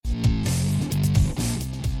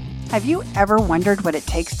Have you ever wondered what it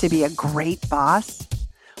takes to be a great boss?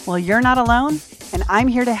 Well, you're not alone, and I'm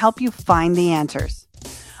here to help you find the answers.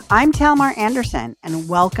 I'm Talmar Anderson, and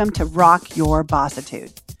welcome to Rock Your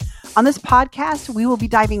Bossitude. On this podcast, we will be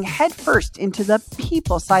diving headfirst into the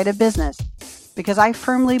people side of business, because I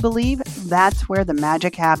firmly believe that's where the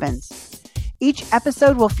magic happens. Each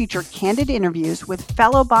episode will feature candid interviews with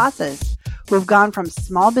fellow bosses who have gone from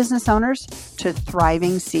small business owners to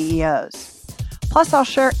thriving CEOs. Plus, I'll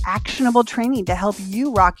share actionable training to help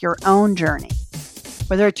you rock your own journey.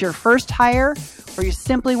 Whether it's your first hire or you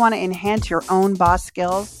simply want to enhance your own boss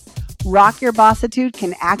skills, Rock Your Bossitude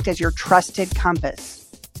can act as your trusted compass.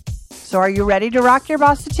 So are you ready to rock your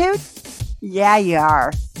bossitude? Yeah, you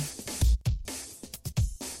are.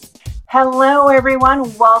 Hello,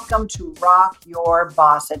 everyone. Welcome to Rock Your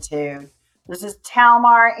Bossitude. This is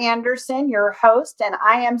Talmar Anderson, your host, and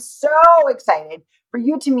I am so excited for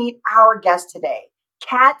you to meet our guest today,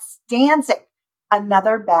 Kat Stanczyk,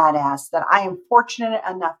 another badass that I am fortunate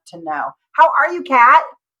enough to know. How are you, Kat?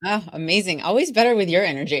 Oh, amazing. Always better with your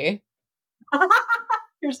energy.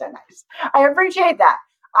 You're so nice. I appreciate that.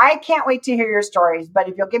 I can't wait to hear your stories, but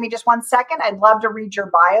if you'll give me just 1 second, I'd love to read your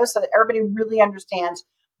bio so that everybody really understands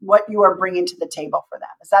what you are bringing to the table for them.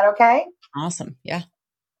 Is that okay? Awesome. Yeah.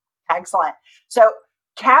 Excellent. So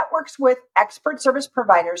Kat works with expert service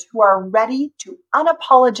providers who are ready to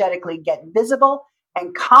unapologetically get visible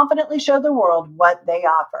and confidently show the world what they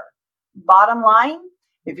offer. Bottom line,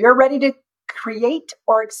 if you're ready to create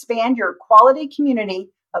or expand your quality community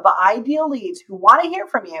of ideal leads who want to hear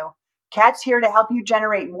from you, Kat's here to help you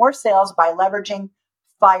generate more sales by leveraging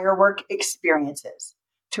firework experiences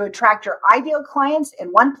to attract your ideal clients in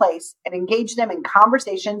one place and engage them in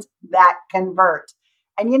conversations that convert.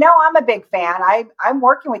 And you know, I'm a big fan. I'm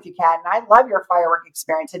working with you, Kat, and I love your firework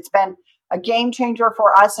experience. It's been a game changer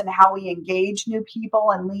for us and how we engage new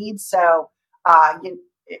people and leads. So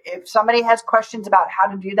if somebody has questions about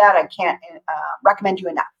how to do that, I can't recommend you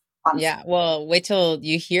enough. Honestly. Yeah. Well, wait till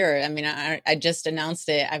you hear. I mean, I just announced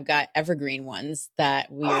it. I've got evergreen ones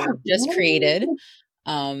that we just created.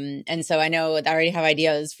 And so I know I already have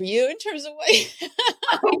ideas for you in terms of what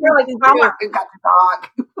you're like, we've got to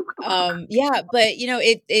talk. Yeah, but you know,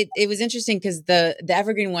 it was interesting because the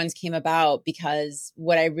evergreen ones came about because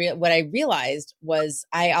what I realized was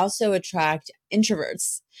I also attract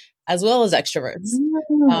introverts as well as extroverts.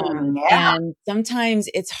 And sometimes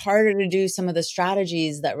it's harder to do some of the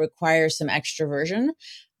strategies that require some extroversion.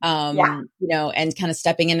 You know, and kind of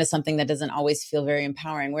stepping into something that doesn't always feel very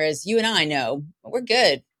empowering. Whereas you and I know we're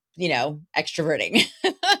good, you know, extroverting.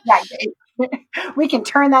 We can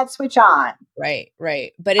turn that switch on. Right.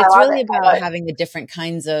 But it's really about having the different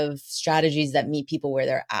kinds of strategies that meet people where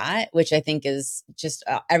they're at, which I think is just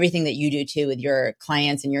everything that you do too with your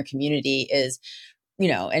clients and your community is, you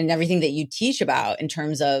know, and everything that you teach about in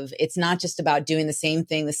terms of it's not just about doing the same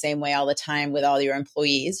thing the same way all the time with all your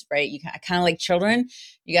employees, right? You kind of like children,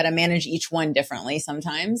 you got to manage each one differently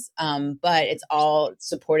sometimes. But it's all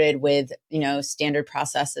supported with, you know, standard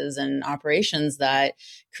processes and operations that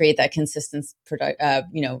create that consistent,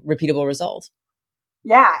 you know, repeatable result.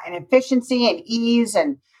 Yeah. And efficiency and ease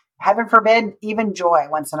and heaven forbid, even joy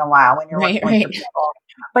once in a while when you're working with people.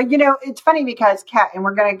 But, you know, it's funny because, Kat, and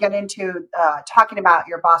we're going to get into talking about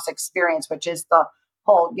your boss experience, which is the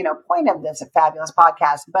whole, you know, point of this fabulous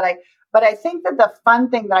podcast. But I think that the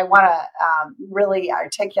fun thing that I want to really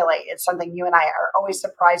articulate is something you and I are always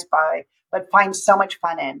surprised by, but find so much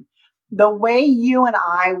fun in. The way you and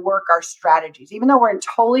I work our strategies, even though we're in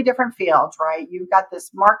totally different fields, right? You've got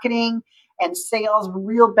this marketing and sales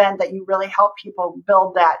real bend that you really help people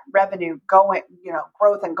build that revenue going, you know,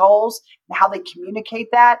 growth and goals and how they communicate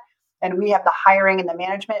that. And we have the hiring and the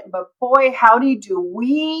management, but boy, howdy do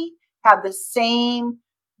we have the same,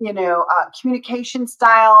 you know, communication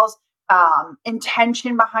styles,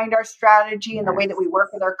 intention behind our strategy and the way that we work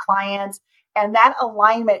with our clients. And that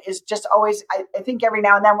alignment is just always, I think every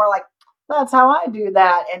now and then we're like, that's how I do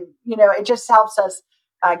that. And, you know, it just helps us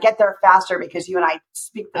get there faster because you and I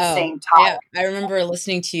speak the same topic. Yeah. I remember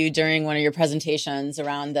listening to you during one of your presentations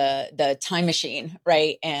around the time machine,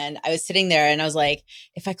 right? And I was sitting there and I was like,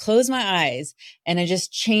 if I close my eyes and I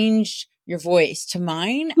just change your voice to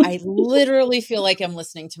mine, I literally feel like I'm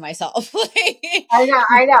listening to myself.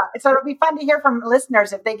 I know. So it'll be fun to hear from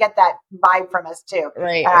listeners if they get that vibe from us too.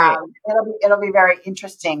 Right. It'll be very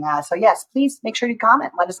interesting. So yes, please make sure you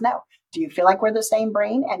comment. Let us know. Do you feel like we're the same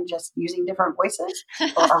brain and just using different voices,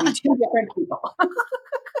 or are we two different people?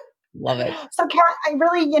 Love it. So, Kat, I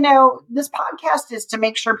really, you know, this podcast is to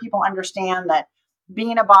make sure people understand that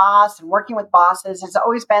being a boss and working with bosses has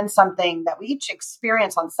always been something that we each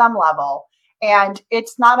experience on some level. And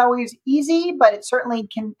it's not always easy, but it certainly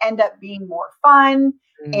can end up being more fun.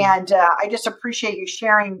 Mm. And I just appreciate you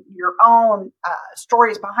sharing your own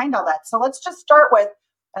stories behind all that. So let's just start with,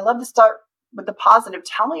 I love to start with the positive.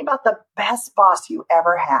 Tell me about the best boss you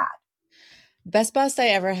ever had. Best boss I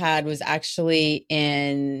ever had was actually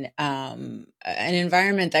in an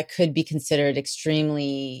environment that could be considered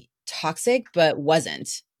extremely toxic, but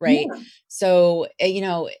wasn't, right? Yeah. So,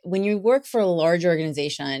 when you work for a large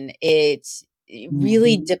organization, it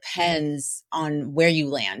really Mhm. depends on where you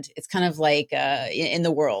land. It's kind of like in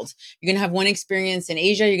the world. You're going to have one experience in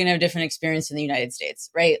Asia, you're going to have a different experience in the United States,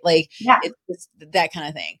 right? Like Yeah. it's that kind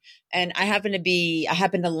of thing. And I happened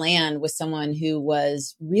to land with someone who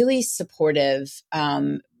was really supportive,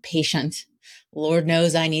 patient. Lord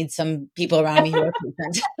knows I need some people around me who are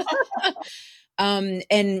patient.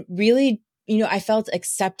 And really, I felt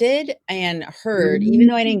accepted and heard, even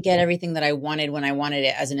though I didn't get everything that I wanted when I wanted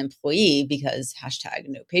it as an employee, because hashtag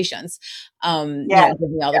no patience, Yeah. give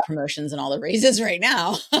me all the promotions and all the raises right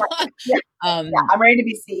now. Yeah. Yeah. um, I'm ready to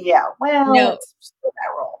be CEO. you Well, know, it's still that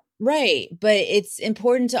role. Right. But it's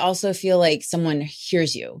important to also feel like someone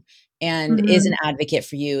hears you and is an Mhm. advocate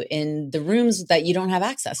for you in the rooms that you don't have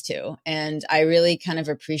access to. And I really kind of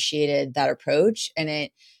appreciated that approach. And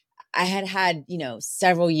I had,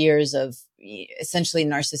 several years of essentially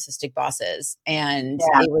narcissistic bosses. And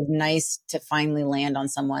Yeah. it was nice to finally land on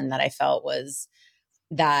someone that I felt was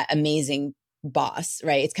that amazing boss,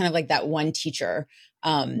 right? It's kind of like that one teacher.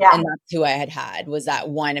 Yeah. And that's who I had was that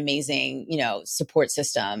one amazing, support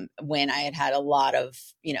system when I had a lot of,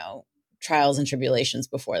 trials and tribulations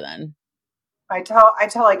before then. I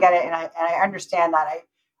totally get it, and I understand that.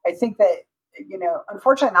 I think that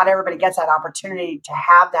unfortunately, not everybody gets that opportunity to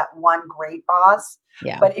have that one great boss.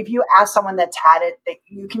 Yeah. But if you ask someone that's had it, that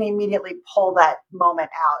you can immediately pull that moment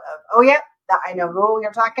out of, oh yeah, that, I know who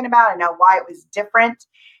you're talking about. I know why it was different,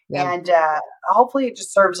 Yep. and hopefully, it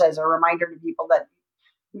just serves as a reminder to people that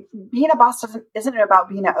being a boss isn't about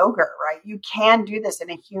being an ogre, right? You can do this in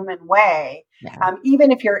a human way, Yeah. even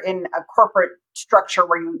if you're in a corporate structure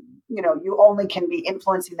where you only can be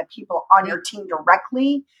influencing the people on Yeah. your team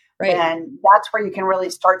directly. Right. Then that's where you can really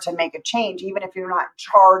start to make a change, even if you're not in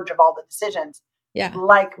charge of all the decisions, Yeah.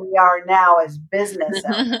 like we are now as business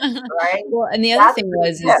owners, right? Well, and the other That's thing the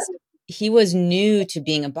is gift. he was new to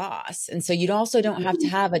being a boss. And so you also don't have to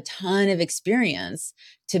Mhm. have a ton of experience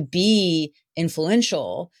to be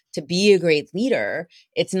influential, to be a great leader.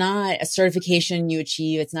 It's not a certification you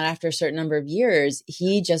achieve. It's not after a certain number of years.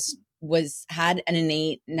 He just had an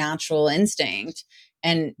innate natural instinct,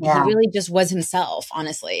 and he Yeah, really just was himself,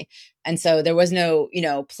 honestly. And so there was no,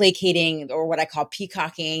 placating or what I call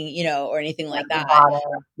peacocking, or anything yeah, like that. bravado.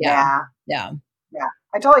 Yeah. Yeah. Yeah. Yeah,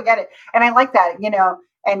 I totally get it. And I like that,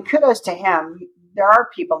 and kudos to him. There are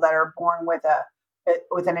people that are born with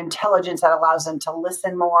with an intelligence that allows them to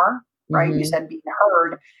listen more, right? You Hmm. said being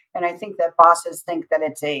heard. And I think that bosses think that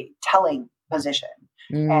it's a telling position.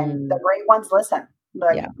 And the Mm, great ones listen.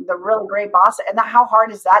 yeah. The really great boss. And how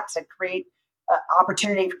hard is that to create an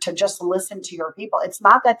opportunity to just listen to your people? It's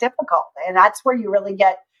not that difficult. And that's where you really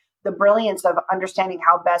get the brilliance of understanding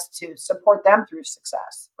how best to support them through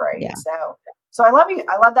success, right? Yeah. So I love you.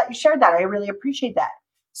 I love that you shared that. I really appreciate that.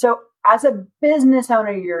 So as a business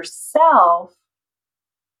owner yourself,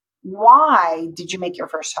 why did you make your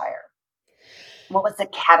first hire? What was the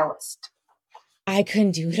catalyst? I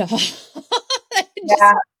couldn't do it all. Just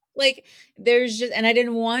Yeah, like there's just, and I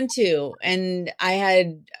didn't want to. And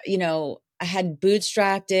I had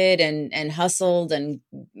bootstrapped it and hustled and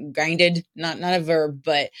grinded, not a verb,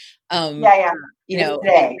 but, um, yeah, yeah. you Day to know, and,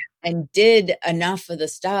 day. and did enough of the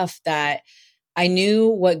stuff that I knew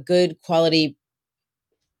what good quality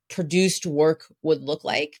produced work would look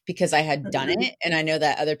like because I had done Mhm. it and I know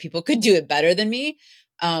that other people could do it better than me.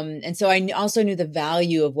 And so also knew the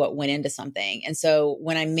value of what went into something. And so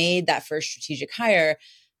when I made that first strategic hire,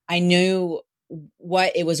 I knew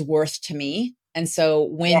what it was worth to me. And so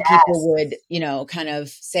when people Yes. would, kind of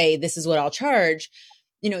say, this is what I'll charge,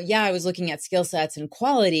 yeah, I was looking at skill sets and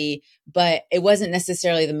quality, but it wasn't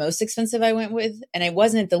necessarily the most expensive I went with. And it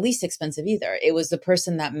wasn't the least expensive either. It was the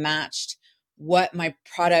person that matched what my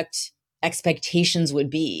product expectations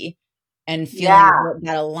would be and Yeah, feeling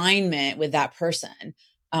that alignment with that person.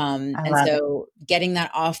 I And love it. so getting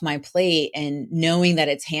that off my plate and knowing that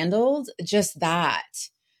it's handled, just that,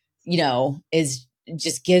 is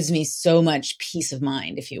just gives me so much peace of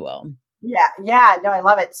mind, if you will. Yeah, yeah. No, I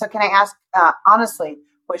love it. So can I ask honestly,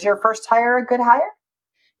 was your first hire a good hire?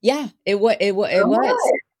 Yeah, it was.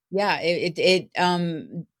 Good. Yeah,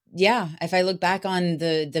 yeah, if I look back on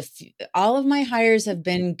all of my hires have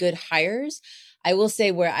been good hires. I will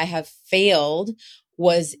say where I have failed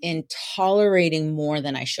was in tolerating more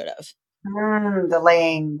than I should have.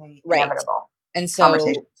 Delaying the Right. inevitable And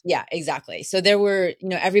conversation. so, yeah, exactly. So there were,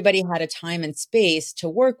 everybody had a time and space to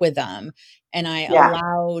work with them. And I Yeah.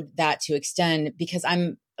 allowed that to extend because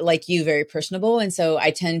I'm like you, very personable. And so I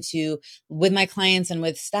tend to, with my clients and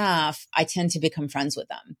with staff, I tend to become friends with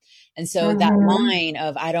them. And so that Mm-hmm. line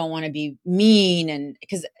of, I don't want to be mean. And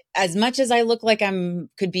because as much as I look like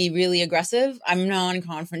could be really aggressive, I'm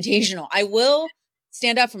non-confrontational. I will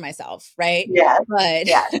stand up for myself. Right. Yes. But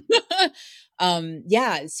Yes.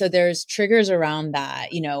 yeah, so there's triggers around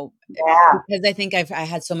that, Yeah. because I think I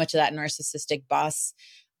had so much of that narcissistic boss.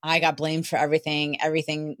 I got blamed for everything,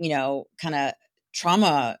 kind of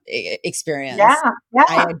trauma experience. Yeah.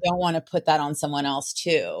 I Yeah. don't want to put that on someone else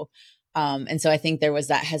too. And so I think there was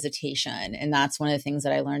that hesitation. And that's one of the things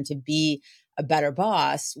that I learned to be a better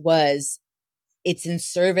boss was it's in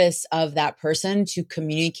service of that person to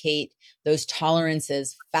communicate those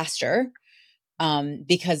tolerances faster,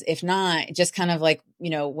 because if not, just kind of like,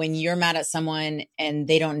 when you're mad at someone and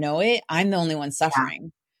they don't know it, I'm the only one Yeah.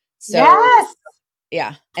 suffering. So Yes.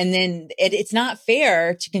 yeah. And then it's not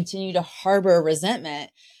fair to continue to harbor resentment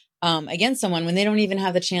against someone when they don't even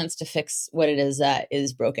have the chance to fix what it is that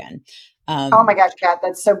is broken. Oh my Um, gosh, Kat,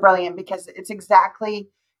 that's so brilliant because it's exactly,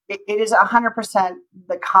 it is 100%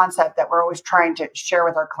 the concept that we're always trying to share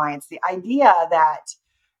with our clients. The idea that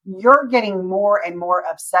you're getting more and more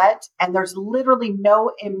upset, and there's literally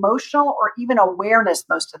no emotional or even awareness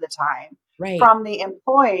most of the time right. from the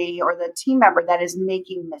employee or the team member that is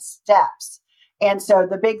making missteps. And so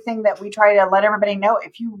the big thing that we try to let everybody know,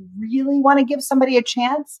 if you really want to give somebody a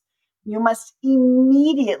chance, you must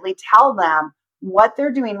immediately tell them what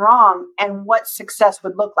they're doing wrong and what success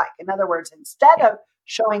would look like. In other words, instead Yeah, of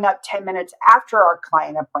showing up 10 minutes after our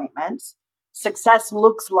client appointments, success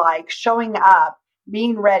looks like showing up,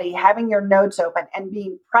 being ready, having your notes open, and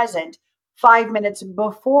being present 5 minutes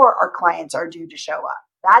before our clients are due to show up.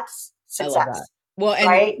 That's I love that. success, Well, and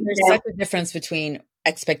right? there's Yeah. such a difference between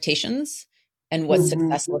expectations and what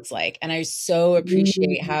success Mm-hmm. looks like. And I so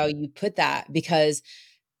appreciate how you put that because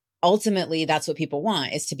ultimately that's what people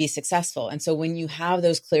want is to be successful. And so when you have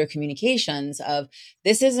those clear communications of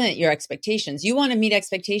this isn't your expectations, you want to meet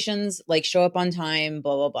expectations, like show up on time,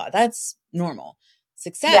 blah, blah, blah. That's normal.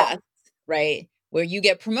 Yeah. Success, right? Where you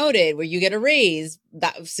get promoted, where you get a raise,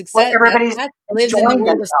 that Well, success, everybody's that lives in the enjoying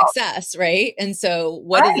world of themselves. success, right? And so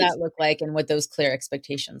what does Right. that look like and what those clear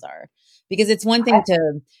expectations are? Because it's one thing Right.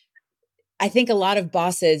 to, I think a lot of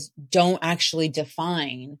bosses don't actually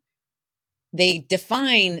define, they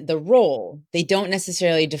define the role. They don't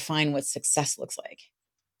necessarily define what success looks like.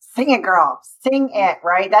 Sing it, girl. Sing it,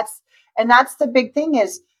 right? That's the big thing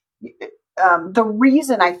is the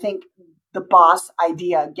reason I think the boss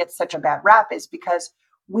idea gets such a bad rap is because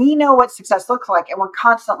we know what success looks like and we're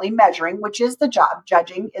constantly measuring, which is the job.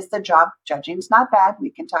 Judging is the job. Judging's not bad. We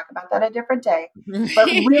can talk about that a different day. But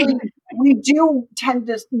really, we do tend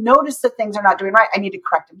to notice that things are not doing right. I need to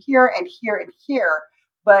correct them here and here and here.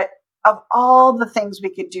 But of all the things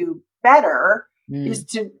we could do better, is Mm,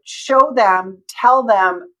 to show them, tell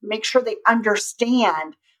them, make sure they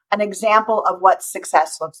understand an example of what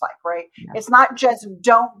success looks like, right? yeah, It's not just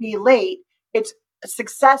don't be late. It's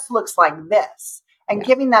success looks like this and yeah,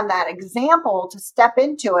 giving them that example to step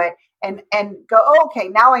into it and go, oh, okay,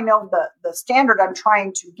 now I know the standard I'm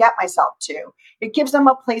trying to get myself to. It gives them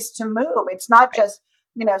a place to move. It's not right. just,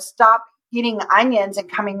 stop eating onions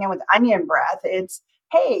and coming in with onion breath. It's,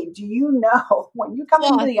 hey, do you know when you come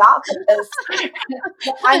into Sloth. the office,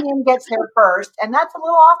 the onion gets here first, and that's a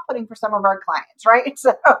little off-putting for some of our clients, right?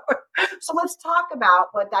 So let's talk about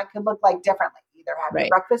what that could look like differently. Either have your Right.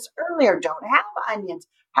 breakfast earlier, don't have onions,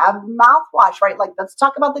 have mouthwash, right? Like let's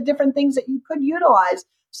talk about the different things that you could utilize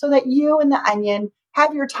so that you and the onion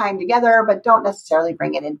have your time together, but don't necessarily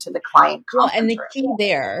bring it into the client Well, and conference the key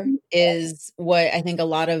there is what I think a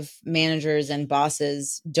lot of managers and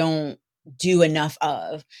bosses don't do enough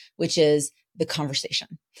of, which is the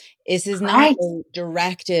conversation. This is room. not Right. a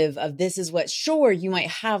directive of this is what, sure, you might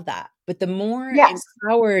have that, but the more Yes.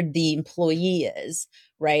 empowered the employee is,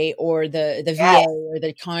 right? Or the Yes. VA or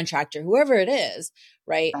the contractor, whoever it is,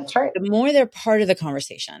 right? That's right. The more they're part of the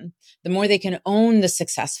conversation, the more they can own the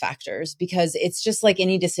success factors because it's just like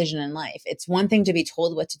any decision in life. It's one thing to be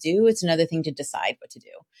told what to do, it's another thing to decide what to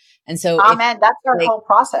do. And so if Amen. That's our like whole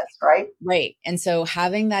process, right? right. And so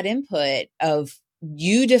having that input of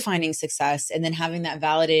you defining success and then having that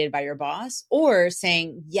validated by your boss or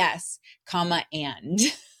saying yes, comma and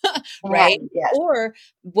right? And yes. Or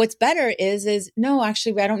what's better is no,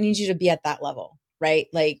 actually I don't need you to be at that level, right?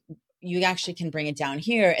 Like you actually can bring it down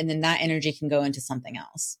here, and then that energy can go into something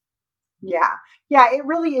else. Yeah. Yeah. It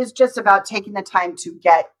really is just about taking the time to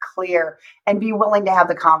get clear and be willing to have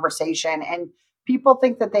the conversation. And people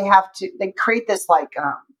think that they create this like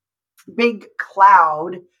big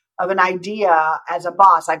cloud of an idea as a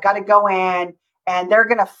boss. I've got to go in and they're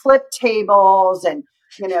going to flip tables and,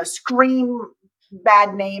 scream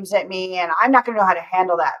bad names at me. And I'm not going to know how to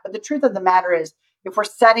handle that. But the truth of the matter is, if we're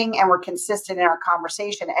setting and we're consistent in our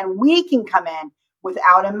conversation and we can come in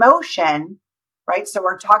without emotion, right? So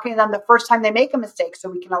we're talking to them the first time they make a mistake. So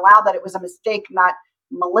we can allow that it was a mistake, not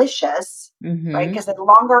malicious, right? Because the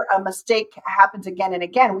longer a mistake happens again and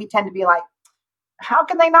again, we tend to be like, how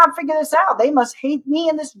can they not figure this out? They must hate me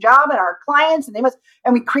and this job and our clients,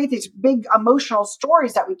 and we create these big emotional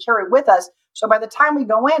stories that we carry with us. So by the time we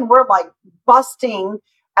go in, we're like busting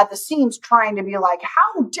at the seams, trying to be like,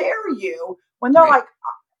 how dare you? When they're like,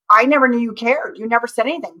 I never knew you cared. You never said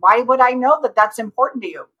anything. Why would I know that that's important to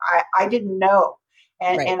you? I didn't know.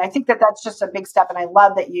 And I think that that's just a big step. And I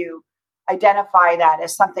love that you identify that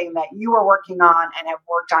as something that you are working on and have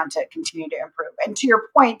worked on to continue to improve. And to your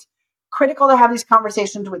point, critical to have these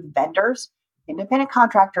conversations with vendors, independent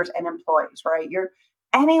contractors, and employees, right?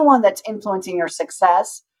 Anyone that's influencing your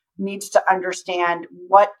success needs to understand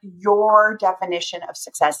what your definition of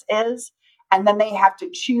success is. And then they have to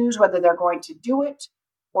choose whether they're going to do it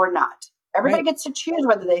or not. Everybody gets to choose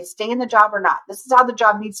whether they stay in the job or not. This is how the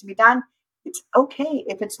job needs to be done. It's okay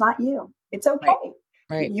if it's not you. It's okay.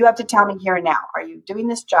 You have to tell me here and now, are you doing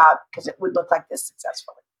this job because it would look like this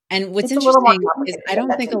successfully? And what's interesting is I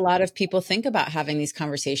don't think a lot of people think about having these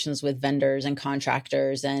conversations with vendors and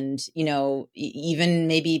contractors and, even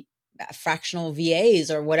maybe fractional VAs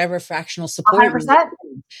or whatever fractional support. 100%.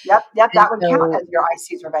 Yep. That would count as your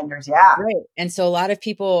ICs or vendors. Yeah. Right. And so a lot of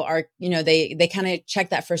people are, they kind of check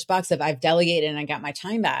that first box of I've delegated and I got my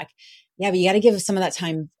time back. Yeah, but you got to give some of that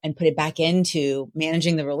time and put it back into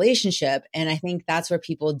managing the relationship. And I think that's where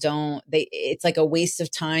people it's like a waste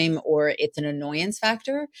of time or it's an annoyance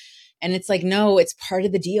factor. And it's like, no, it's part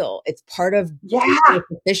of the deal. It's part of doing it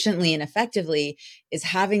efficiently and effectively is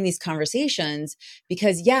having these conversations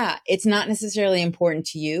because it's not necessarily important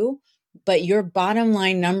to you, but your bottom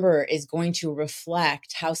line number is going to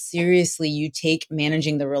reflect how seriously you take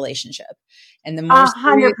managing the relationship. And the more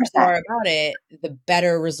serious you are about it, the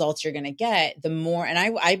better results you're going to get. The more, and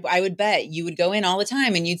I would bet you would go in all the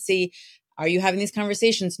time and you'd see, are you having these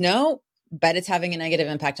conversations? No, bet it's having a negative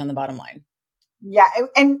impact on the bottom line. Yeah.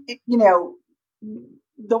 And,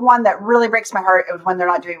 the one that really breaks my heart is when they're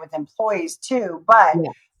not doing it with employees too. But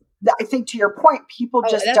I think to your point, people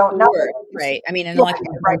just don't know. Right. I mean, and a lot of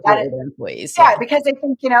people don't do employees. Yeah, because they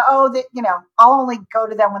think, I'll only go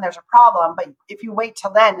to them when there's a problem. But if you wait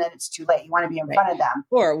till then it's too late. You want to be in front of them.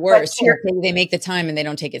 Or worse, they make the time and they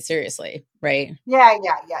don't take it seriously. Right. Yeah.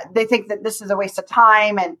 They think that this is a waste of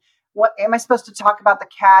time. And what am I supposed to talk about the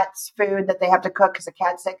cat's food that they have to cook because the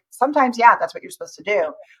cat's sick? Sometimes, that's what you're supposed to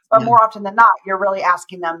do. But more often than not, you're really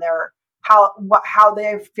asking them how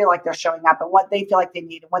they feel like they're showing up and what they feel like they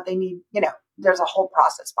need and what they need. There's a whole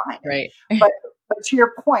process behind it. Right. But to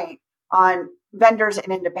your point on vendors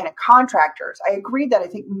and independent contractors, I agree that I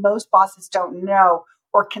think most bosses don't know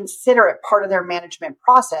or consider it part of their management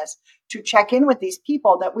process to check in with these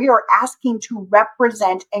people that we are asking to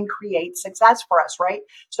represent and create success for us, right?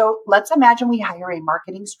 So let's imagine we hire a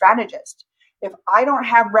marketing strategist. If I don't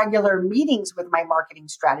have regular meetings with my marketing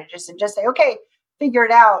strategist and just say, okay, figure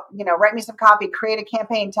it out, write me some copy, create a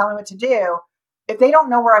campaign, tell me what to do. If they don't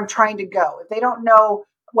know where I'm trying to go, if they don't know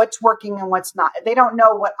what's working and what's not, if they don't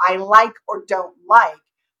know what I like or don't like,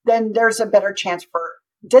 then there's a better chance for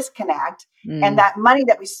disconnect. And that money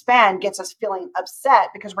that we spend gets us feeling upset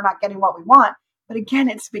because we're not getting what we want. But again,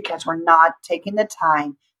 it's because we're not taking the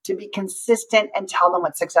time to be consistent and tell them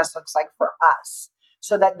what success looks like for us,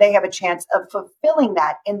 so that they have a chance of fulfilling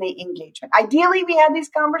that in the engagement. Ideally, we had these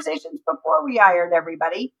conversations before we hired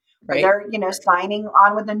everybody. Right. Or they're, signing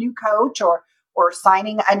on with a new coach or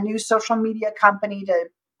signing a new social media company to,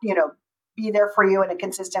 be there for you in a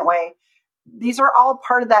consistent way. These are all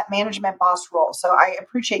part of that management boss role. So I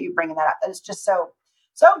appreciate you bringing that up. That is just so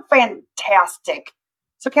fantastic.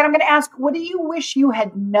 So Ken, I'm going to ask, what do you wish you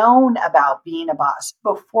had known about being a boss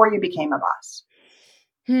before you became a boss?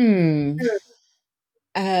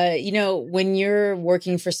 When you're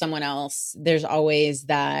working for someone else, there's always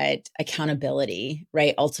that accountability,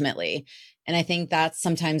 right? Ultimately. And I think that's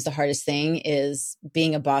sometimes the hardest thing is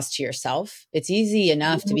being a boss to yourself. It's easy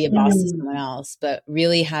enough to be a boss to someone else, but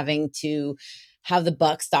really having to have the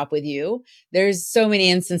buck stop with you. There's so many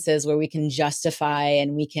instances where we can justify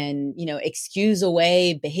and we can, excuse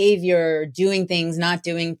away behavior, doing things, not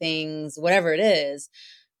doing things, whatever it is.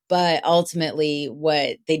 But ultimately,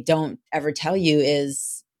 what they don't ever tell you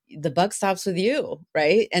is the buck stops with you,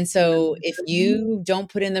 right? And so if you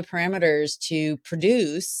don't put in the parameters to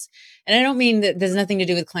produce, and I don't mean that there's nothing to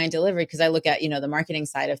do with client delivery, because I look at, the marketing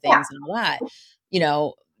side of things and all that,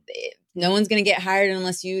 no one's going to get hired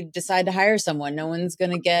unless you decide to hire someone. You're not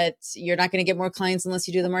going to get more clients unless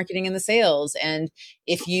you do the marketing and the sales. And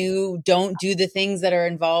if you don't do the things that are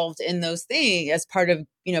involved in those things as part of,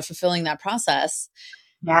 fulfilling that process,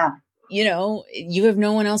 you have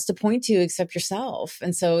no one else to point to except yourself.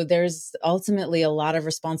 And so there's ultimately a lot of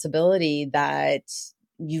responsibility that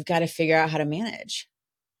you've got to figure out how to manage.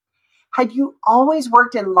 Had you always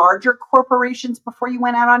worked in larger corporations before you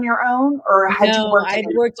went out on your own, or had you worked? I'd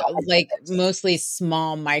worked like mostly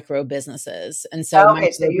small micro businesses. And so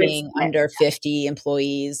micro being under 50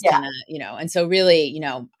 employees, kind of, and so really,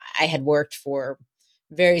 I had worked for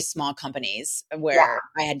very small companies where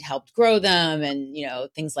I had helped grow them and,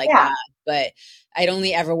 things like that. But I'd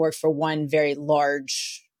only ever worked for one very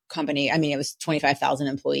large company. I mean, it was 25,000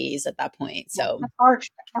 employees at that point. So that's large.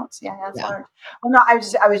 That counts. Yeah, that's large. Well, no, I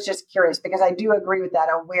was just curious because I do agree with that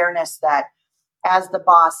awareness that as the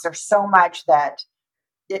boss, there's so much that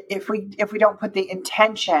if we don't put the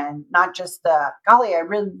intention, not just the golly, I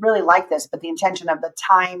really, really like this, but the intention of the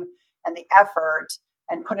time and the effort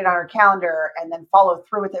and put it on our calendar and then follow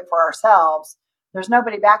through with it for ourselves, there's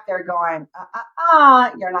nobody back there going,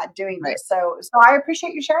 you're not doing this. So I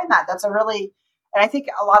appreciate you sharing that. That's and I think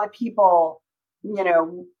a lot of people,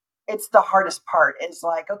 it's the hardest part is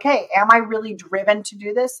like, okay, am I really driven to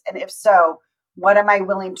do this? And if so, what am I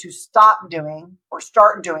willing to stop doing or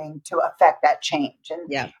start doing to affect that change?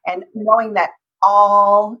 And knowing that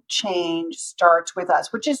all change starts with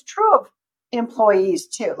us, which is true of employees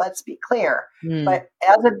too. Let's be clear. But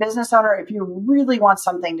as a business owner, if you really want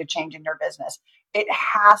something to change in your business,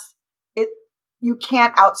 you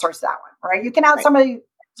can't outsource that one, right? You can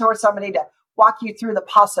outsource somebody to walk you through the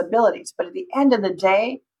possibilities. But at the end of the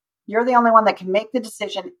day, you're the only one that can make the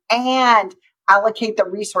decision and allocate the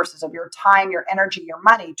resources of your time, your energy, your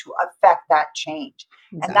money to affect that change.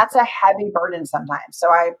 Exactly. And that's a heavy burden sometimes.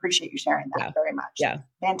 So I appreciate you sharing that very much. Yeah.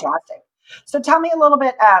 Fantastic. So tell me a little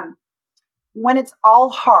bit, when it's all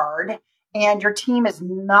hard and your team is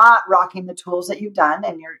not rocking the tools that you've done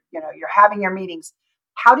and you're having your meetings,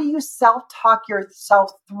 how do you self-talk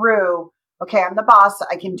yourself through, okay, I'm the boss,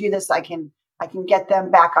 I can do this, I can get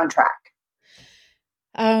them back on track?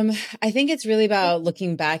 I think it's really about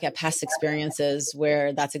looking back at past experiences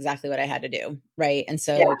where that's exactly what I had to do. Right. And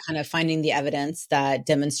so kind of finding the evidence that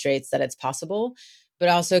demonstrates that it's possible, but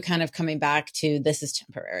also kind of coming back to this is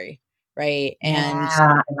temporary. Right. And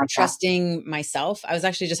trusting myself. I was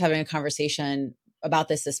actually just having a conversation about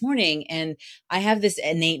this morning, and I have this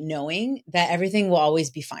innate knowing that everything will always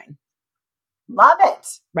be fine. Love it.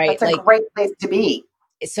 Right. That's a great place to be.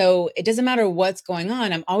 So it doesn't matter what's going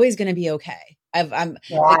on. I'm always going to be okay. I'm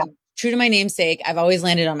like, true to my namesake. I've always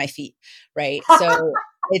landed on my feet. Right. So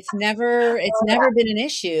it's never been an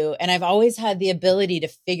issue. And I've always had the ability to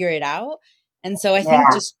figure it out. And so I think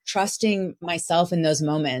just trusting myself in those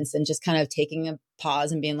moments and just kind of taking a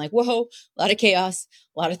pause and being like, whoa, a lot of chaos,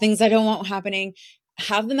 a lot of things I don't want happening.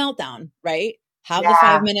 Have the meltdown, right? Have the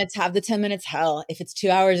 5 minutes, have the 10 minutes. Hell, if it's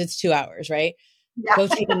 2 hours, it's 2 hours, right? Go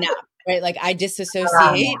take a nap. Right. Like I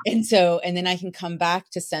disassociate. And then I can come back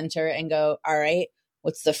to center and go, all right,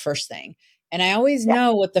 what's the first thing? And I always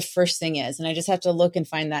know what the first thing is. And I just have to look and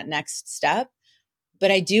find that next step.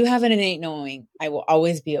 But I do have an innate knowing I will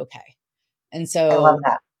always be okay. And so I love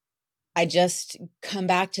that. I just come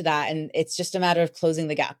back to that. And it's just a matter of closing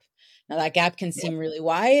the gap. Now that gap can seem really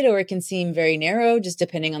wide or it can seem very narrow, just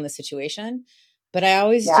depending on the situation. But I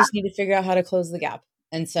always just need to figure out how to close the gap.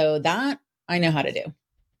 And so that I know how to do.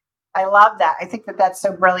 I love that. I think that that's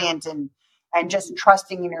so brilliant and just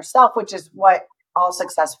trusting in yourself, which is what all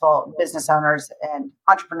successful business owners and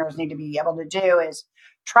entrepreneurs need to be able to do is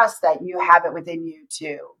trust that you have it within you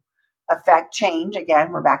to affect change.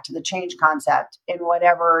 Again, we're back to the change concept in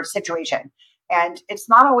whatever situation. And it's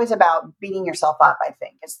not always about beating yourself up, I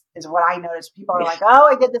think, is what I notice. People are like, oh,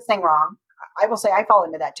 I did this thing wrong. I will say I fall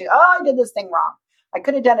into that too. Oh, I did this thing wrong. I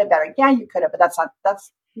could have done it better. Yeah, you could have, but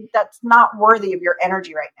that's not worthy of your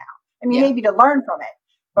energy right now. I mean, maybe to learn from it.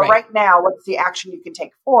 But right now, what's the action you can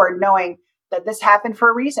take forward, knowing that this happened for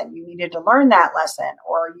a reason? You needed to learn that lesson,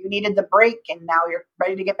 or you needed the break, and now you're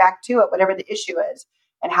ready to get back to it, whatever the issue is,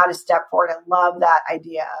 and how to step forward. I love that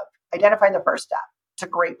idea of identifying the first step. It's a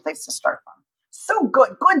great place to start from. So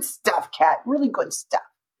good. Good stuff, Kat. Really good stuff.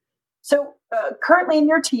 So currently in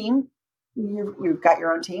your team, you've got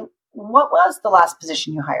your own team. What was the last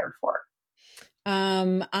position you hired for?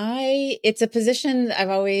 It's a position I've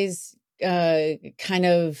always kind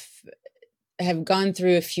of have gone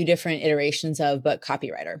through a few different iterations of, but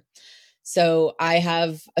copywriter. So I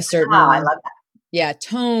have a I certain, love that.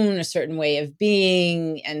 tone, a certain way of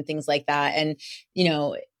being and things like that. And,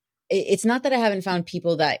 it's not that I haven't found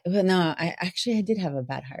people that, well, no, I did have a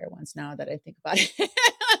bad hire once now that I think about it.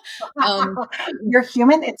 um, You're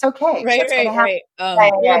human. It's okay. Right, That's going right, to happen. right.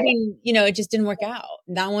 Yeah, Well, yeah, I mean, it just didn't work out.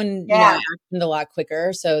 That one, I yeah. actioned a lot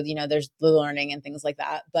quicker. So, there's the learning and things like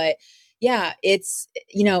that. But yeah, it's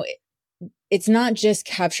not just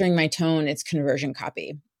capturing my tone, it's conversion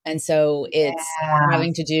copy. And so it's Yeah.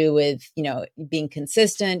 having to do with, being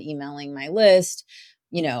consistent, emailing my list,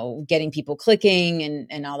 getting people clicking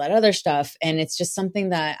and all that other stuff. And it's just something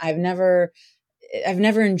that I've never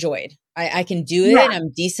enjoyed. I can do Yeah. it.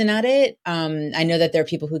 I'm decent at it. I know that there are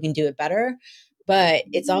people who can do it better, but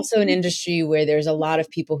it's also an industry where there's a lot of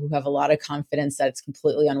people who have a lot of confidence that it's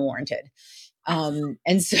completely unwarranted.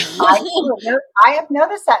 And so I have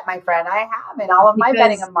noticed that, my friend. I have in all of my vetting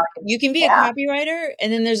because of marketing. you can be a Yeah. copywriter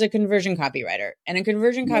and then there's a conversion copywriter, and a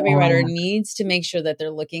conversion copywriter Yeah. needs to make sure that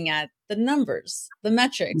they're looking at the numbers, the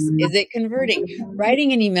metrics. Is it converting?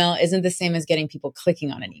 Writing an email isn't the same as getting people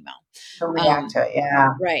clicking on an email. To react Um, to it. Yeah.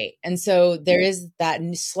 Right. And so there is that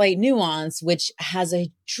slight nuance, which has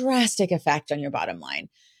a drastic effect on your bottom line.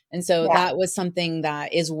 And so Yeah. that was something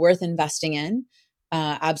that is worth investing in,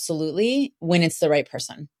 absolutely, when it's the right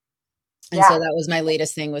person. And so Yeah. that was my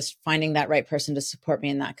latest thing, was finding that right person to support me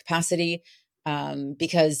in that capacity.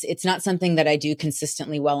 Because it's not something that I do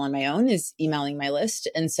consistently well on my own, is emailing my list.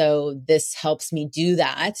 And so this helps me do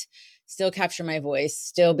that, still capture my voice,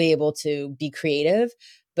 still be able to be creative,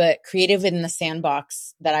 but creative in the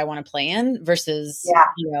sandbox that I want to play in versus, Yeah.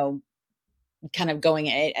 kind of going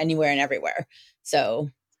anywhere and everywhere.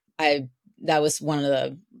 So that was one of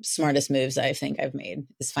the smartest moves I think I've made,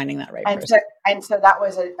 is finding that right And person. so, and so that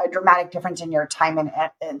was a dramatic difference in your time and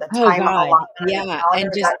the Oh time God. allotment and the Yeah. calendar. And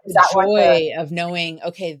Is just is the that what the joy of knowing,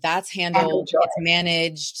 okay, that's and the handled, joy? it's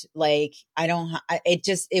managed. Like I don't,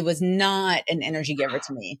 it was not an energy giver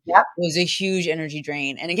to me. Yep. It was a huge energy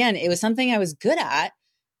drain. And again, it was something I was good at,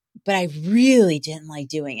 but I really didn't like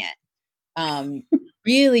doing it.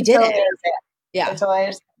 Really I totally didn't. understand. I Yeah. totally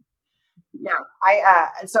understand. Yeah.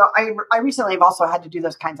 I recently have also had to do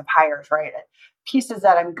those kinds of hires, right? Pieces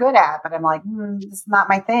that I'm good at, but I'm like, this is not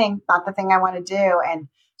my thing, not the thing I want to do. And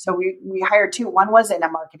so we hired two. One was in a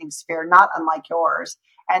marketing sphere, not unlike yours,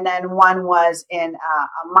 and then one was in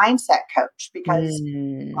a mindset coach, because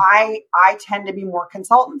Mm, I tend to be more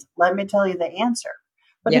consultant. Let me tell you the answer.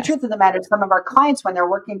 But the yes. truth of the matter is, some of our clients, when they're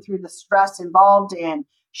working through the stress involved in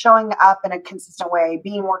showing up in a consistent way,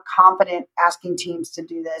 being more confident, asking teams to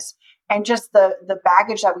do this, and just the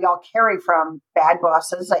baggage that we all carry from bad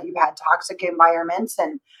bosses, that you've had toxic environments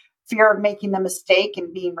and fear of making the mistake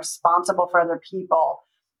and being responsible for other people.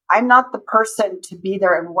 I'm not the person to be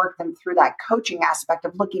there and work them through that coaching aspect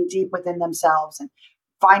of looking deep within themselves and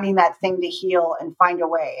finding that thing to heal and find a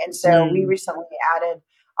way. And so we Mm, recently added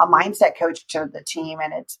a mindset coach to the team,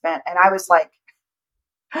 and I was like,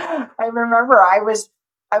 I remember I was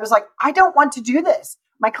like, I don't want to do this.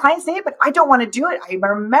 My clients say it, but I don't want to do it. I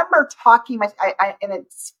remember talking, and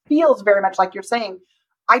it feels very much like you're saying,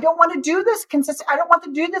 I don't want to do this consistent. I don't want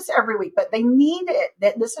to do this every week, but they need it.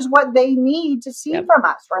 That this is what they need to see yep. from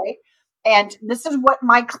us, right? And this is what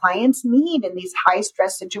my clients need in these high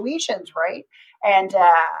stress situations, right? I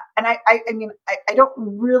mean, I don't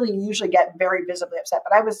really usually get very visibly upset,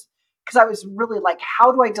 but because I was really like,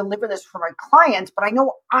 how do I deliver this for my clients? But I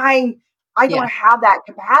know I Yeah. don't have that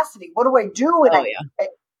capacity. What do I do? And Oh yeah.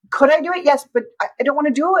 could I do it? Yes, but I don't want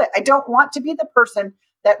to do it. I don't want to be the person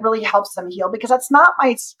that really helps them heal, because that's not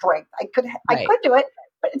my strength. I Right. could do it,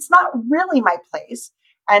 but it's not really my place.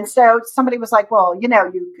 And so somebody was like, well, you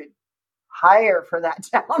could hire for that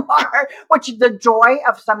Delmar, which the joy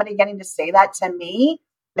of somebody getting to say that to me,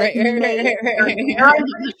 it Right. Right. made Right. their Right. year, I'm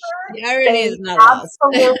pretty sure. The irony is They not lost.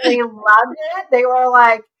 absolutely loved it. They were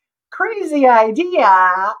like, crazy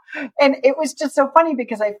idea. And it was just so funny,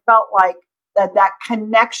 because I felt like that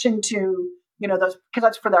connection to, those, because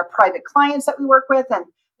that's for their private clients that we work with, and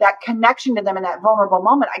that connection to them in that vulnerable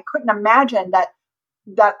moment. I couldn't imagine that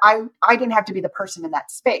I didn't have to be the person in that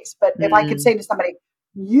space. But if I could Mm, say to somebody,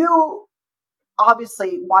 you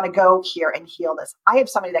obviously want to go here and heal this, I have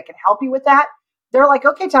somebody that can help you with that. They're like,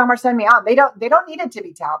 okay, Talmar, send me on. They don't need it to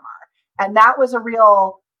be Talmar. And that was a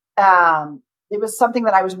real, it was something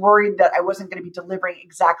that I was worried that I wasn't going to be delivering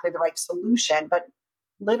exactly the right solution. But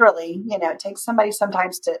literally, it takes somebody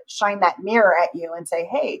sometimes to shine that mirror at you and say,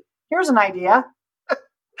 hey, here's an idea.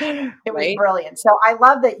 It was Right. brilliant. So I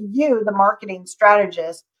love that you, the marketing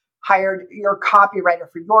strategist, hired your copywriter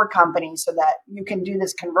for your company so that you can do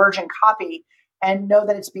this conversion copy and know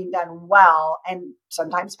that it's being done well and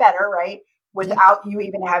sometimes better, right? Yeah. Without you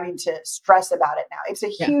even having to stress about it now. It's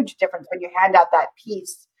a Yeah. huge difference when you hand out that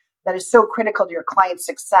piece that is so critical to your client's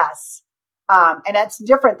success. And that's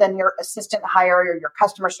different than your assistant hire or your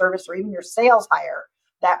customer service or even your sales hire.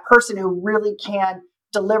 That person who really can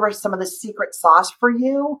deliver some of the secret sauce for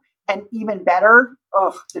you and even better.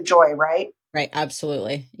 Oh, the joy, right? Right.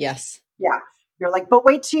 Absolutely. Yes. Yeah. You're like, but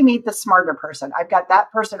wait till you meet the smarter person. I've got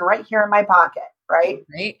that person right here in my pocket, right?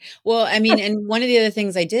 Right. Well, I mean, and one of the other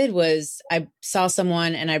things I did was I saw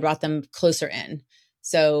someone and I brought them closer in.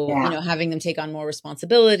 So, Yeah. having them take on more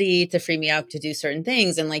responsibility to free me up to do certain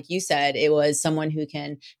things. And like you said, it was someone who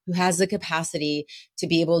has the capacity to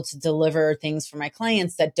be able to deliver things for my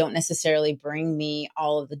clients that don't necessarily bring me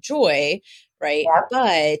all of the joy. Right. Yep.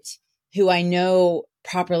 But who I know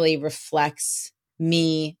properly reflects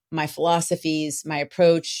me, my philosophies, my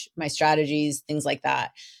approach, my strategies, things like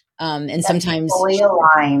that. And That sometimes, fully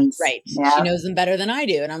aligns. right, she Yeah. knows them better than I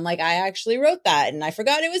do. And I'm like, I actually wrote that and I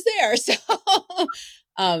forgot it was there. So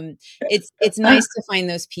it's nice to find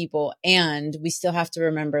those people. And we still have to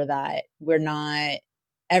remember that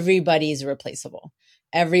everybody's replaceable.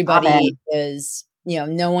 Everybody Amen. is,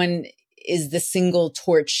 no one is the single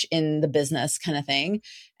torch in the business kind of thing.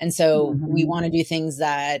 And so we Mm-hmm. want to do things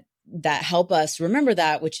that help us remember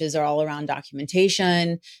that, which is all around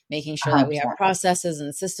documentation, making sure that we have 100%. processes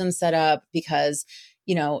and systems set up because,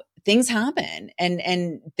 things happen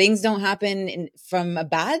and things don't happen from a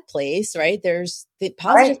bad place, right? There's the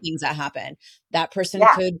positive Right. things that happen. That person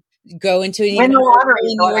Yeah. could go into an Win even the higher lottery role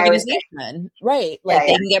is in the what I always say. organization, right? Yeah. Like Yeah.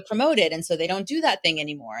 they can get promoted. And so they don't do that thing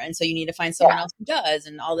anymore. And so you need to find Yeah. someone else who does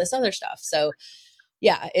and all this other stuff. So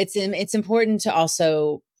yeah, it's important to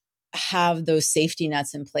also have those safety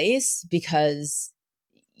nets in place because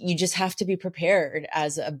you just have to be prepared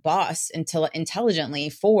as a boss intelligently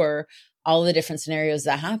for all the different scenarios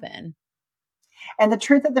that happen. And the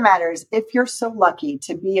truth of the matter is, if you're so lucky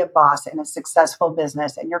to be a boss in a successful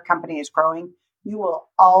business and your company is growing, you will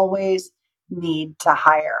always need to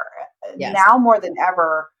hire. Yes. Now more than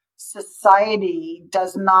ever, society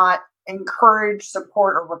does not encourage,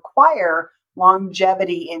 support, or require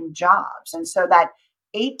longevity in jobs. And so that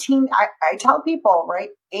 18, I tell people, right,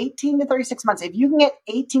 18 to 36 months, if you can get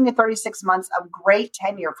 18 to 36 months of great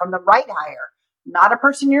tenure from the right hire, not a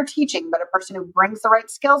person you're teaching, but a person who brings the right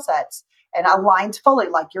skill sets and aligns fully,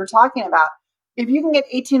 like you're talking about. If you can get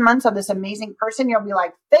 18 months of this amazing person, you'll be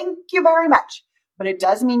like, thank you very much. But it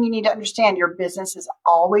does mean you need to understand your business is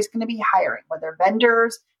always going to be hiring, whether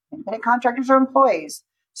vendors, independent contractors, or employees.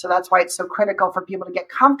 So that's why it's so critical for people to get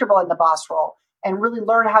comfortable in the boss role and really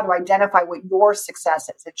learn how to identify what your success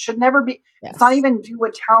is. It should never be, it's not Yes. even do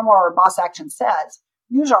what Talmor or Boss Action says.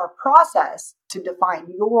 Use our process to define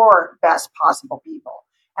your best possible people.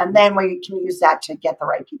 And then we can use that to get the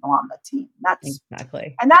right people on the team.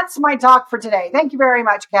 Exactly. That's my talk for today. Thank you very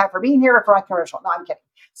much, Kat, for being here for a commercial. No, I'm kidding.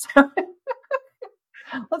 So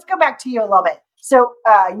let's go back to you a little bit. So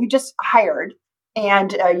you just hired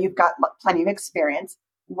and you've got plenty of experience.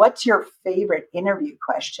 What's your favorite interview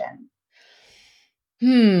question?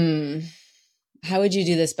 How would you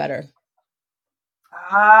do this better?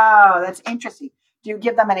 Oh, that's interesting. Do you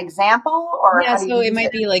give them an example or Yeah, how do so you it use might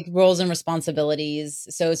it? be like roles and responsibilities.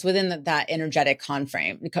 So it's within that energetic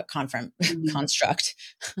Mhm. construct,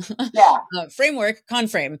 Yeah. framework,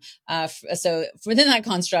 conframe. So within that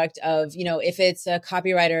construct of, if it's a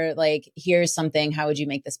copywriter, like here's something, how would you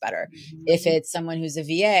make this better? If Mhm. it's someone who's a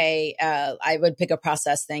VA, I would pick a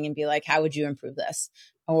process thing and be like, how would you improve this?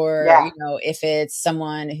 Or, Yeah. if it's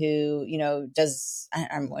someone who, does,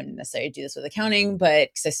 I wouldn't necessarily do this with accounting, but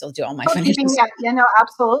because I still do all my financial. Bookkeeping, yeah,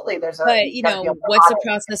 absolutely. But, You got to be able to what's a audit,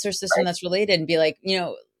 process or system right? that's related and be like,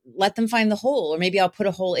 let them find the hole, or maybe I'll put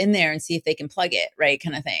a hole in there and see if they can plug it, right?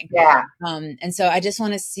 Kind of thing. Yeah. And so I just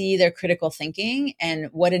want to see their critical thinking and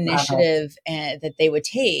what Love it. initiative that they would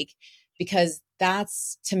take, because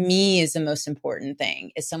that's to me is the most important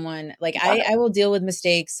thing is someone like Love it. I will deal with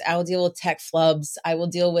mistakes. I will deal with tech flubs. I will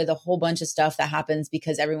deal with a whole bunch of stuff that happens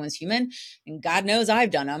because everyone's human and God knows I've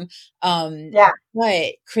done them. Um, Yeah.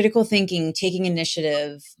 but critical thinking, taking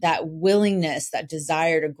initiative, that willingness, that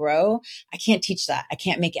desire to grow, I can't teach that. I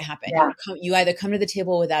can't make it happen. Yeah. You either come to the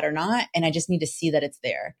table with that or not. And I just need to see that it's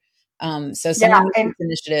there. So Yeah. someone who takes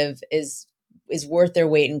initiative is worth their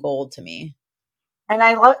weight in gold to me. And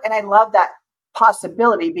I love that.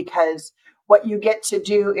 possibility, because what you get to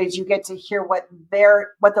do is you get to hear what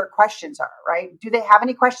their questions are, right? Do they have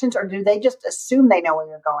any questions, or do they just assume they know where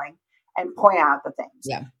you're going and point out the things?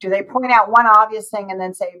 Yeah. Do they point out one obvious thing and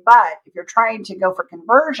then say, but if you're trying to go for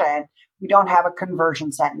conversion, we don't have a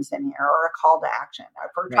conversion sentence in here or a call to action.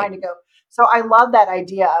 If we're trying to go. So I love that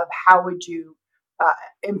idea of how would you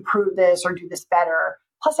improve this or do this better.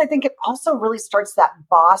 Plus, I think it also really starts that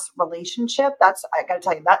boss relationship. That's, I got to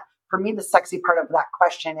tell you, that for me, the sexy part of that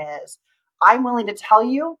question is, I'm willing to tell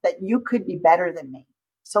you that you could be better than me.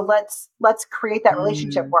 So let's create that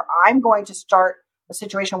relationship where I'm going to start a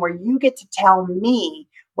situation where you get to tell me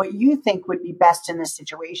what you think would be best in this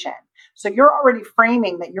situation. So you're already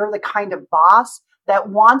framing that you're the kind of boss that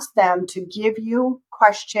wants them to give you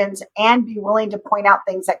questions and be willing to point out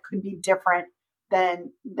things that could be different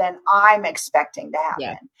than I'm expecting to happen.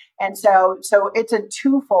 Yeah. And so it's a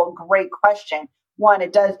twofold great question. One,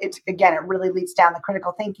 it really leads down the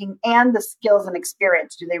critical thinking and the skills and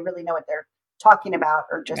experience. Do they really know what they're talking about,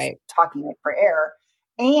 or just talking it for air?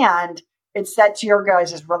 And it sets your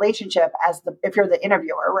guys' relationship if you're the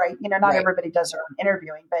interviewer, right? Not everybody does their own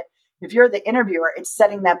interviewing, but if you're the interviewer, it's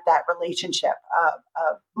setting up that relationship of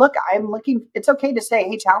look, I'm looking, it's okay to say,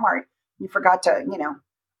 hey, Talmar, you forgot to,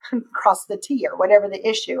 cross the T or whatever the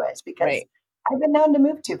issue is, because I've been known to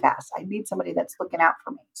move too fast. I need somebody that's looking out for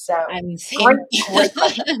me. So great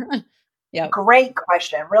question. Great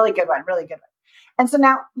question. Really good one. Really good one. And so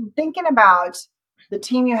now, thinking about the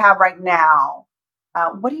team you have right now,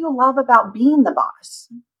 what do you love about being the boss?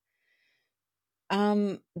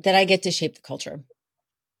 That I get to shape the culture.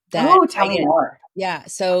 Tell me more. Yeah.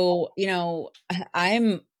 So,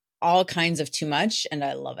 I'm all kinds of too much, and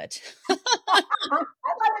I love it. I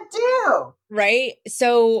love it too. Right.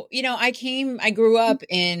 So, I grew up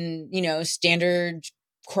in, standard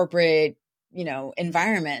corporate,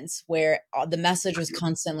 environments where the message was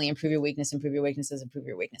constantly improve your weakness, improve your weaknesses, improve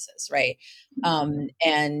your weaknesses. Right.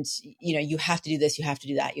 And, you have to do this, you have to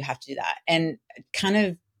do that, you have to do that. And kind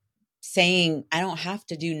of saying, I don't have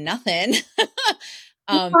to do nothing.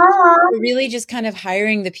 Really just kind of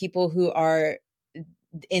hiring the people who are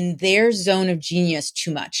in their zone of genius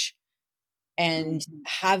too much, and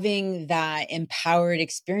having that empowered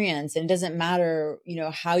experience. And it doesn't matter,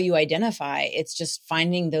 how you identify, it's just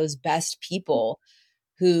finding those best people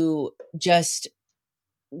who just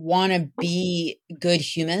want to be good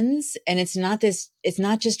humans. And it's not just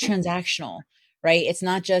transactional, right? It's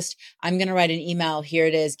not just, I'm going to write an email, here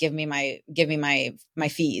it is, give me my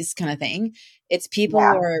fees kind of thing. It's people who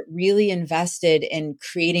are really invested in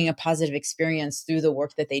creating a positive experience through the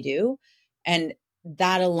work that they do. And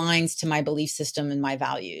that aligns to my belief system and my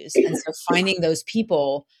values. And so finding those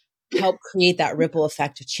people help create that ripple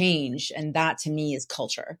effect of change. And that to me is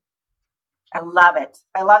culture. I love it.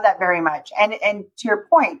 I love that very much. And to your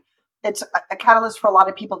point, it's a catalyst for a lot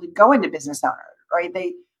of people to go into business owner, right?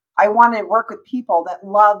 I want to work with people that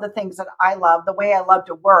love the things that I love, the way I love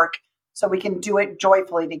to work, so we can do it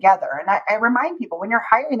joyfully together. And I remind people, when you're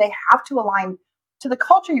hiring, they have to align to the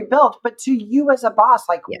culture you built, but to you as a boss.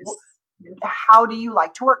 Like, how do you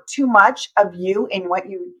like to work? Too much of you in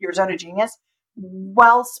your zone of genius?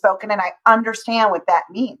 Well spoken, and I understand what that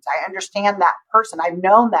means. I understand that person. I've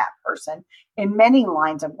known that person in many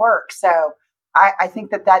lines of work. So I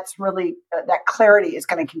think that's really that clarity is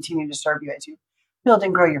going to continue to serve you as you build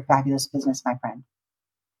and grow your fabulous business, my friend.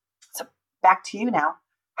 So back to you now.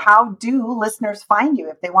 How do listeners find you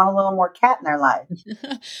if they want a little more cat in their life?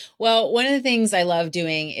 Well, one of the things I love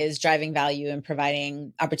doing is driving value and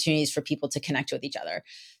providing opportunities for people to connect with each other.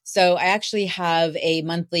 So I actually have a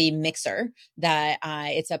monthly mixer that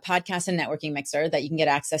it's a podcast and networking mixer that you can get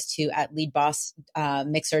access to at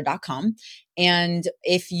leadbossmixer.com. And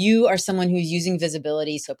if you are someone who's using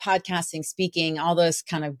visibility, so podcasting, speaking, all those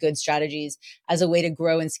kind of good strategies as a way to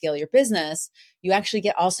grow and scale your business, you actually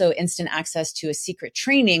get also instant access to a secret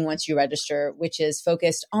training once you register, which is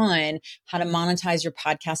focused on how to monetize your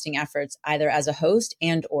podcasting efforts, either as a host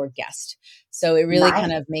and or guest. So it really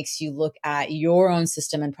kind of makes you look at your own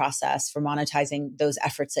system and process for monetizing those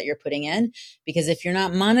efforts that you're putting in. Because if you're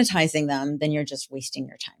not monetizing them, then you're just wasting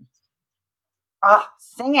your time. Oh,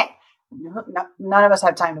 sing it. None of us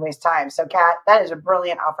have time to waste time. So, Kat, that is a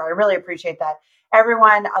brilliant offer. I really appreciate that.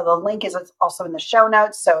 Everyone, the link is also in the show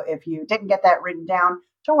notes. So if you didn't get that written down,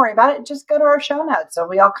 don't worry about it. Just go to our show notes. So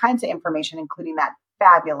we all kinds of information, including that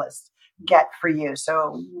fabulous get for you.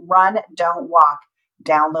 So run, don't walk.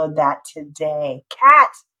 Download that today. Kat,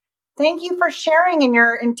 thank you for sharing and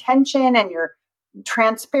your intention and your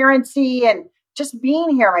transparency and just being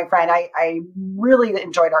here, my friend. I really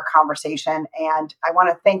enjoyed our conversation, and I want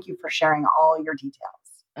to thank you for sharing all your details.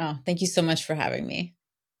 Oh, thank you so much for having me.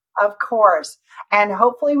 Of course. And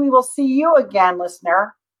hopefully we will see you again,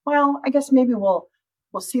 listener. Well, I guess maybe we'll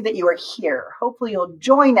see that you are here. Hopefully you'll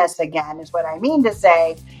join us again is what I mean to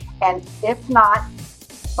say. And if not,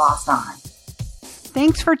 boss on.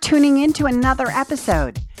 Thanks for tuning in to another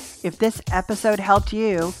episode. If this episode helped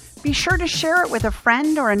you, be sure to share it with a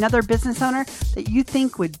friend or another business owner that you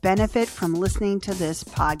think would benefit from listening to this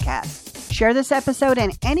podcast. Share this episode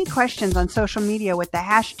and any questions on social media with the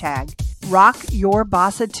hashtag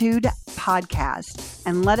RockYourBossitude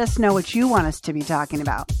and let us know what you want us to be talking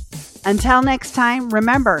about. Until next time,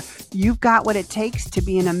 remember, you've got what it takes to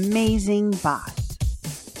be an amazing boss.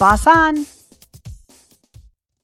 Boss on!